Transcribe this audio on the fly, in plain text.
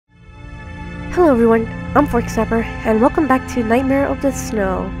Hello everyone, I'm Forksnapper, and welcome back to Nightmare of the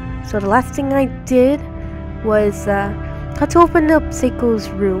Snow. So the last thing I did was had to open up Seiko's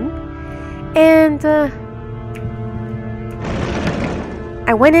room, and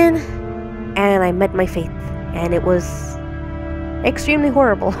I went in and I met my fate, and it was extremely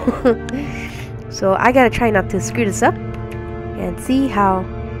horrible. So I gotta try not to screw this up and see how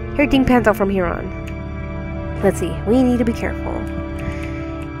everything pans out from here on. Let's see, we need to be careful.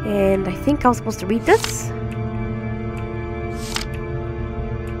 And I think I was supposed to read this.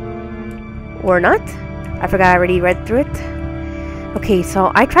 Or not. I forgot I already read through it. Okay,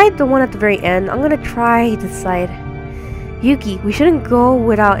 so I tried the one at the very end. I'm gonna try this side. Yuuki, we shouldn't go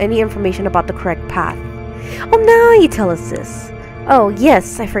without any information about the correct path. Oh, now you tell us this. Oh,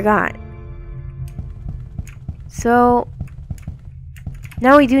 yes, I forgot. So,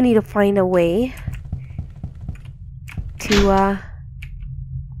 now we do need to find a way to,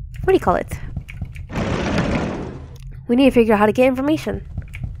 what do you call it? We need to figure out how to get information.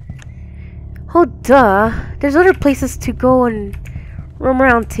 Oh, duh. There's other places to go and roam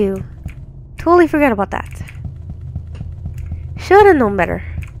around to. Totally forgot about that. Should've known better.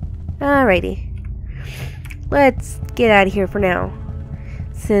 Alrighty. Let's get out of here for now.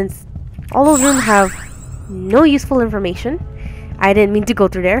 Since all those rooms have no useful information. I didn't mean to go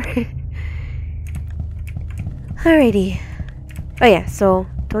through there. Alrighty. Oh yeah, so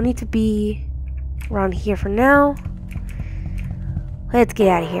don't need to be around here for now. Let's get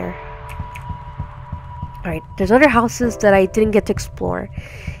out of here. Alright, there's other houses that I didn't get to explore.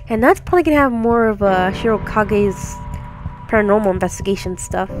 And that's probably gonna have more of Shirokage's paranormal investigation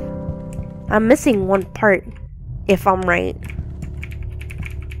stuff. I'm missing one part, if I'm right.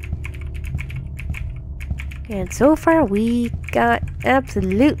 And so far we got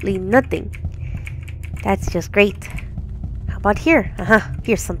absolutely nothing. That's just great. How about here?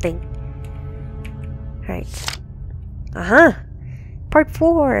 Here's something. Alright. Part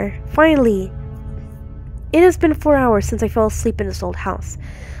 4! Finally! It has been 4 hours since I fell asleep in this old house.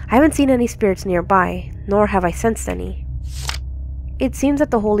 I haven't seen any spirits nearby, nor have I sensed any. It seems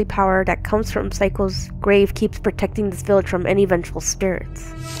that the holy power that comes from Seiko's grave keeps protecting this village from any vengeful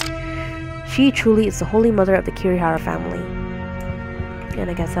spirits. She truly is the holy mother of the Kirihara family. And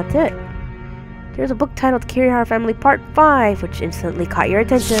I guess that's it. There's a book titled Kirihara Family Part 5, which instantly caught your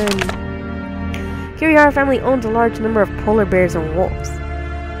attention. Kirihara family owns a large number of polar bears and wolves.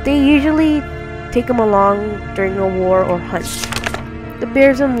 They usually take them along during a war or hunt. The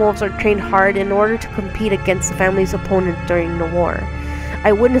bears and wolves are trained hard in order to compete against the family's opponent during the war.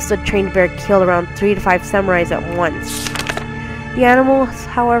 I witnessed a trained bear kill around 3 to 5 samurais at once. The animals,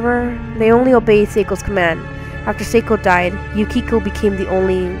 however, they only obey Seiko's command. After Seiko died, Yukiko became the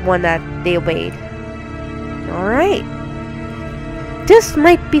only one that they obeyed. Alright. This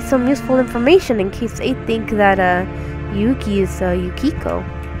might be some useful information in case they think that Yuuki is Yukiko.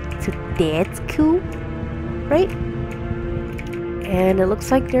 So that's cool, right? And it looks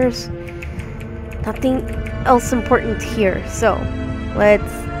like there's nothing else important here. So,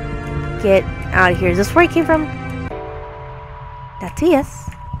 let's get out of here. Is this where I came from? That's a yes.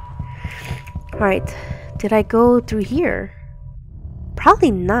 Alright. Did I go through here?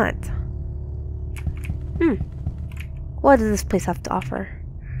 Probably not. What does this place have to offer?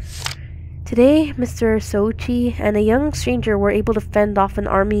 Today, Mr. Souchi and a young stranger were able to fend off an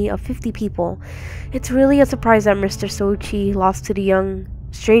army of 50 people. It's really a surprise that Mr. Souchi lost to the young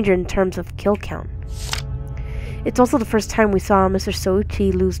stranger in terms of kill count. It's also the first time we saw Mr.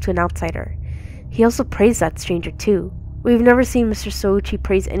 Souchi lose to an outsider. He also praised that stranger too. We've never seen Mr. Souchi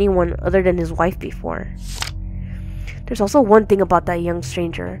praise anyone other than his wife before. There's also one thing about that young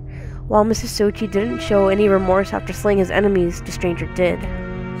stranger. While Mr. Souchi didn't show any remorse after slaying his enemies, the stranger did.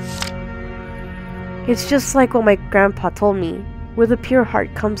 It's just like what my grandpa told me. With a pure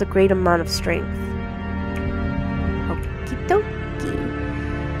heart comes a great amount of strength. Okie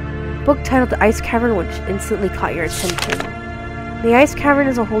dokie. Book titled The Ice Cavern, which instantly caught your attention. The Ice Cavern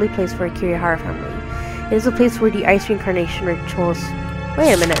is a holy place for a Kirihara family. It is a place where the ice reincarnation rituals...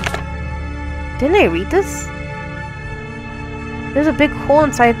 Wait a minute. Didn't I read this? There's a big hole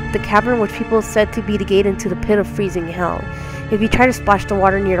inside the cavern which people said to be the gate into the pit of freezing hell. If you try to splash the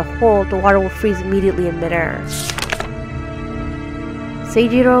water near the hole, the water will freeze immediately in midair.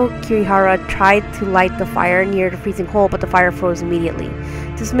 Seijiro Kirihara tried to light the fire near the freezing hole, but the fire froze immediately.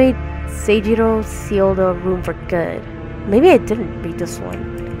 This made Seijiro seal the room for good. Maybe I didn't read this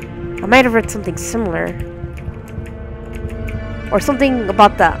one. I might have read something similar. Or something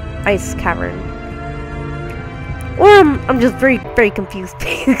about the ice cavern. Or I'm just very, very confused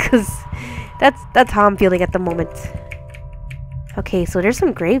because that's how I'm feeling at the moment. Okay, so there's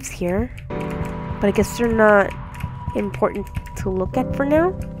some graves here. But I guess they're not important to look at for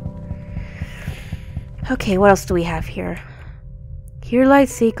now. Okay, what else do we have here? Here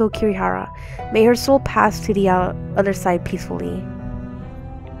lies Seiko Kirihara. May her soul pass to the other side peacefully.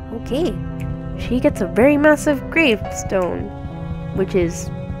 Okay. She gets a very massive gravestone, which is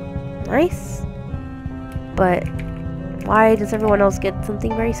nice. But why does everyone else get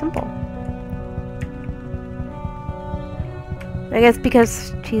something very simple? I guess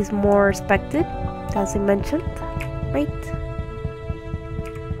because she's more respected, as I mentioned, right?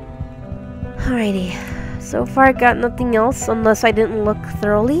 Alrighty, so far I got nothing else unless I didn't look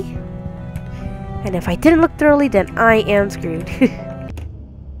thoroughly. And if I didn't look thoroughly, then I am screwed.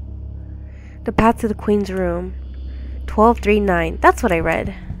 The path to the Queen's room. 1239, that's what I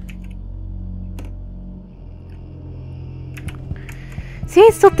read. See,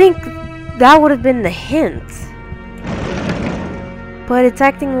 I still think that would have been the hint. But it's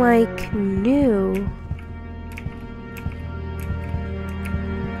acting like new.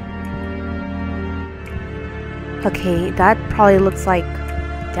 Okay, that probably looks like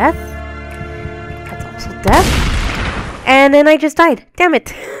death. That's also death. And then I just died. Damn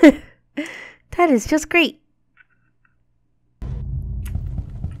it. That is just great.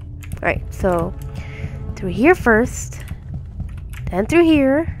 Alright, so through here first. Then through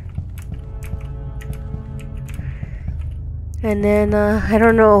here. And then, I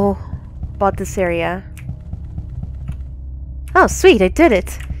don't know about this area. Oh, sweet, I did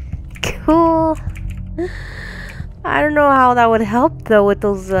it. Cool. I don't know how that would help, though, with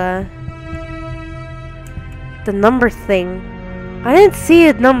those, the number thing. I didn't see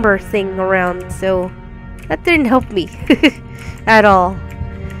a number thing around, so that didn't help me at all.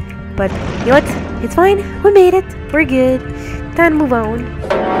 But, you know what? It's fine. We made it. We're good. Time to move on.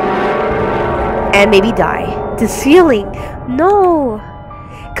 And maybe die. The ceiling. No!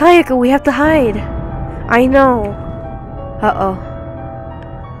 Kayako, we have to hide. I know. Uh-oh.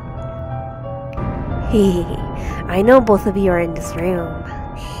 Hehehe. I know both of you are in this room.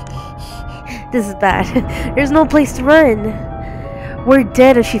 This is bad. There's no place to run. We're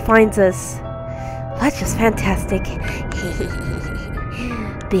dead if she finds us. That's just fantastic.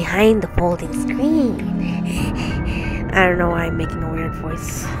 Behind the folding screen. I don't know why I'm making a weird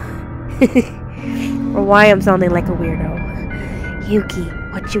voice. Or why I'm sounding like a weirdo. Yuuki,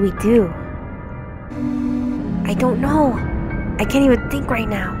 what should we do? I don't know. I can't even think right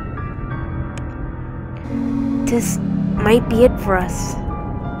now. This might be it for us.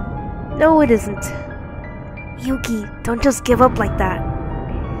 No, it isn't. Yuuki, don't just give up like that.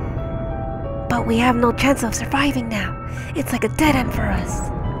 But we have no chance of surviving now. It's like a dead end for us.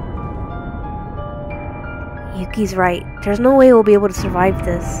 Yuki's right. There's no way we'll be able to survive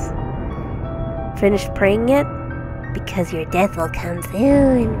this. Finished praying yet? Because your death will come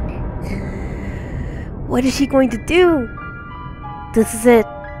soon. What is she going to do? This is it.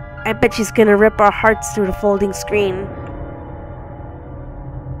 I bet she's gonna rip our hearts through the folding screen.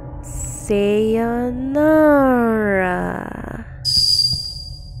 Sayonara.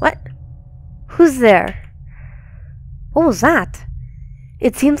 What? Who's there? What was that?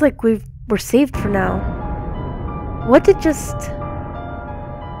 It seems like we're saved for now. What did just...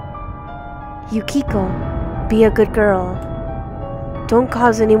 Yukiko, be a good girl. Don't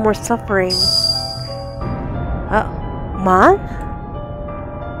cause any more suffering. Mom?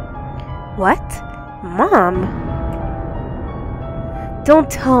 What? Mom? Don't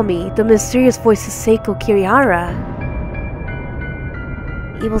tell me the mysterious voice is Seiko Kirihara.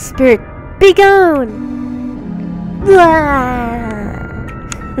 Evil spirit, be gone!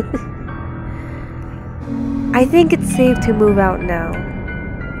 I think it's safe to move out now.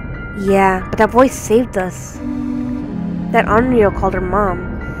 Yeah, but that voice saved us. That Onryo called her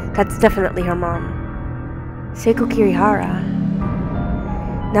mom. That's definitely her mom. Seiko Kirihara.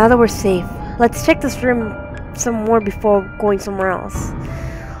 Now that we're safe, let's check this room some more before going somewhere else.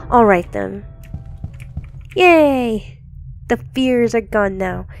 Alright then. Yay! The fears are gone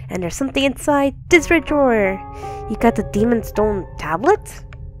now, and there's something inside this red drawer. You got the demon stone tablet?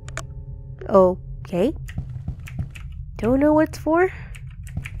 Okay. Don't know what it's for,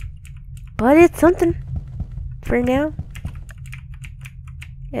 but it's something for now.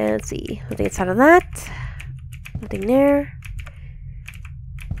 And let's see, nothing inside of that. Nothing there.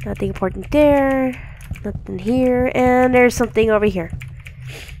 Nothing important there. Nothing here. And there's something over here.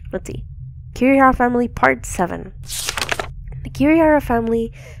 Let's see. Kirihara Family Part 7. The Kirihara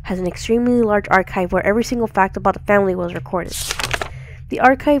family has an extremely large archive where every single fact about the family was recorded. The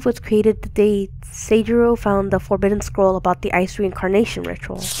archive was created the day Seijiro found the forbidden scroll about the ice reincarnation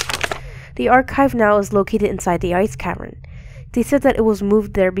ritual. The archive now is located inside the ice cavern. They said that it was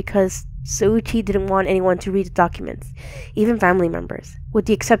moved there because Souchi didn't want anyone to read the documents, even family members, with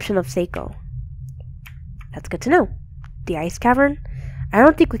the exception of Seiko. That's good to know. The ice cavern? I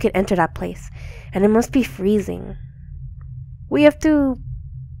don't think we can enter that place, and it must be freezing. We want to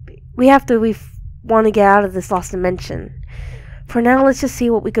get out of this lost dimension. For now, let's just see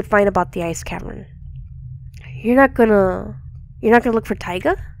what we could find about the ice cavern. You're not gonna look for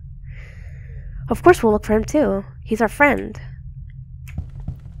Taiga? Of course we'll look for him too. He's our friend.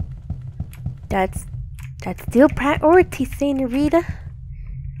 That's still priority, Senorita.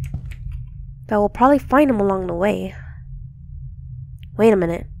 But we'll probably find him along the way. Wait a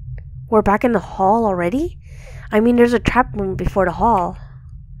minute. We're back in the hall already? I mean, there's a trap room before the hall.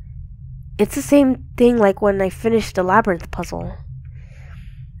 It's the same thing like when I finished the labyrinth puzzle.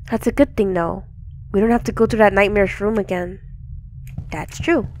 That's a good thing though. We don't have to go through that nightmarish room again. That's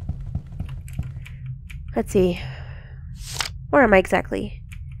true. Let's see. Where am I exactly?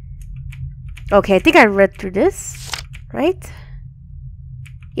 Okay, I think I read through this, right?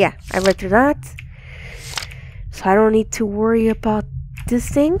 Yeah, I read through that. So I don't need to worry about this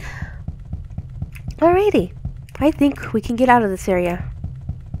thing. Alrighty. I think we can get out of this area.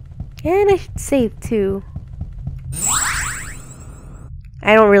 And I should save too.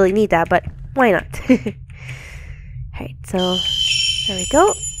 I don't really need that, but why not? Alright, so there we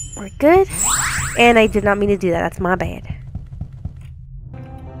go. We're good. And I did not mean to do that. That's my bad.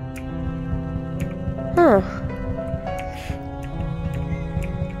 Huh.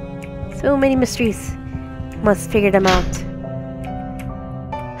 So many mysteries. Must figure them out.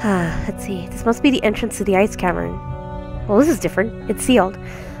 Let's see. This must be the entrance to the ice cavern. Well, this is different. It's sealed.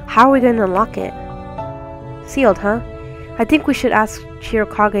 How are we going to unlock it? Sealed, huh? I think we should ask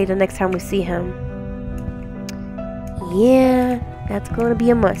Shirokage the next time we see him. Yeah, that's going to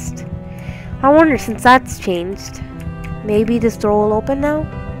be a must. I wonder, since that's changed, maybe this door will open now?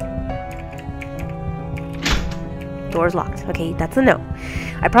 Door's locked. Okay, that's a no.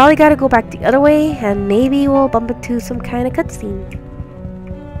 I probably gotta go back the other way, and maybe we'll bump into some kind of cutscene.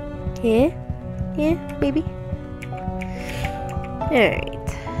 Yeah? Yeah, maybe. Alright.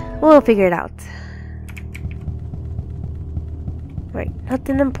 We'll figure it out. Right,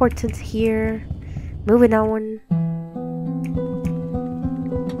 nothing important here. Moving on.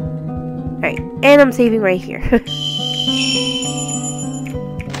 Alright, and I'm saving right here. Let's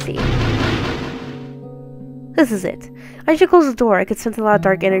see. This is it. I should close the door. I could sense a lot of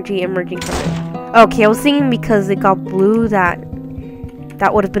dark energy emerging from it. Okay, I was thinking because it got blue that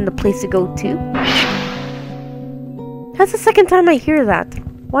would have been the place to go to. That's the second time I hear that.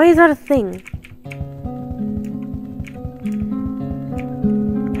 Why is that a thing?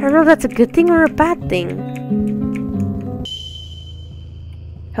 I don't know if that's a good thing or a bad thing.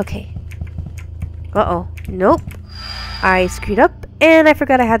 Okay. Uh-oh. Nope. I screwed up and I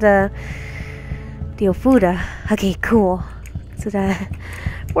forgot I had the Ofuda. Okay, cool. So that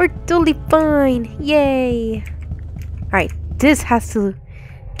we're totally fine. Yay. Alright, this has to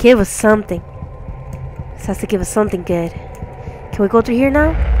give us something. This has to give us something good. Can we go through here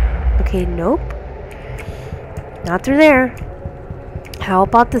now? Okay, nope. Not through there. How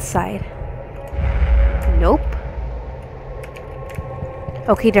about this side? Nope.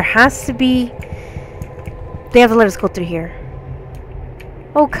 Okay, there has to be... They have to let us go through here.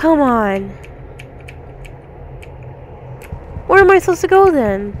 Oh, come on. Where am I supposed to go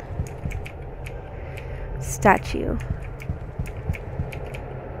then? Statue.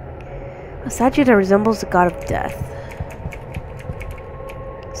 A statue that resembles the god of death.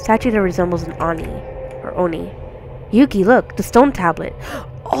 Statue that resembles an Oni. Or Oni. Yuuki, look, the stone tablet.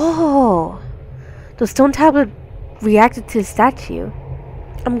 Oh! The stone tablet reacted to the statue.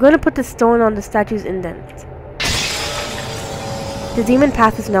 I'm gonna put the stone on the statue's indent. The demon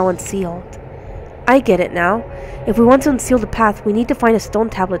path is now unsealed. I get it now. If we want to unseal the path, we need to find a stone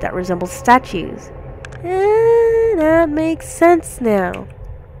tablet that resembles statues. That makes sense now.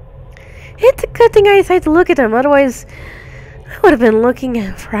 It's a good thing I decided to look at them, otherwise I would have been looking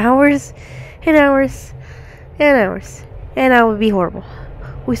at for hours and hours and hours, and that would be horrible.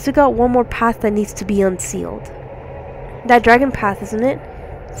 We still got one more path that needs to be unsealed. That dragon path, isn't it?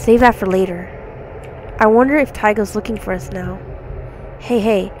 Save that for later. I wonder if Taiga's looking for us now.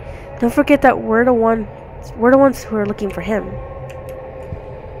 Hey, don't forget that we're the ones who are looking for him.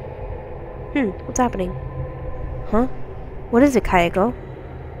 What's happening? Huh? What is it, Kayako?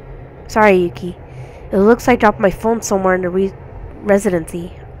 Sorry, Yuuki. It looks like I dropped my phone somewhere in the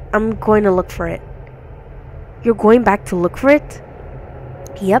residency. I'm going to look for it. You're going back to look for it?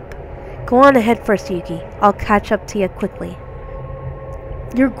 Yep. Go on ahead first, Yuuki. I'll catch up to you quickly.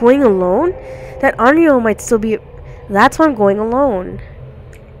 You're going alone? That Anrio might still be That's why I'm going alone.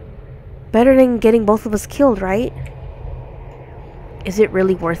 Better than getting both of us killed, right? Is it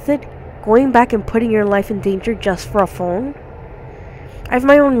really worth it? Going back and putting your life in danger just for a phone? I have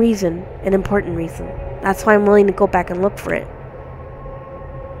my own reason, an important reason. That's why I'm willing to go back and look for it.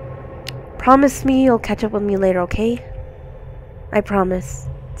 Promise me you'll catch up with me later, okay? I promise.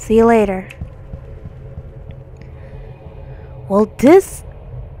 See you later. Well, this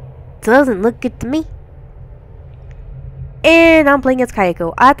doesn't look good to me. And I'm playing as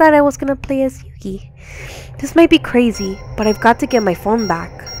Kayako. I thought I was gonna play as Yuuki. This might be crazy, but I've got to get my phone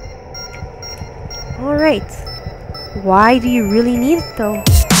back. Alright. Why do you really need it though?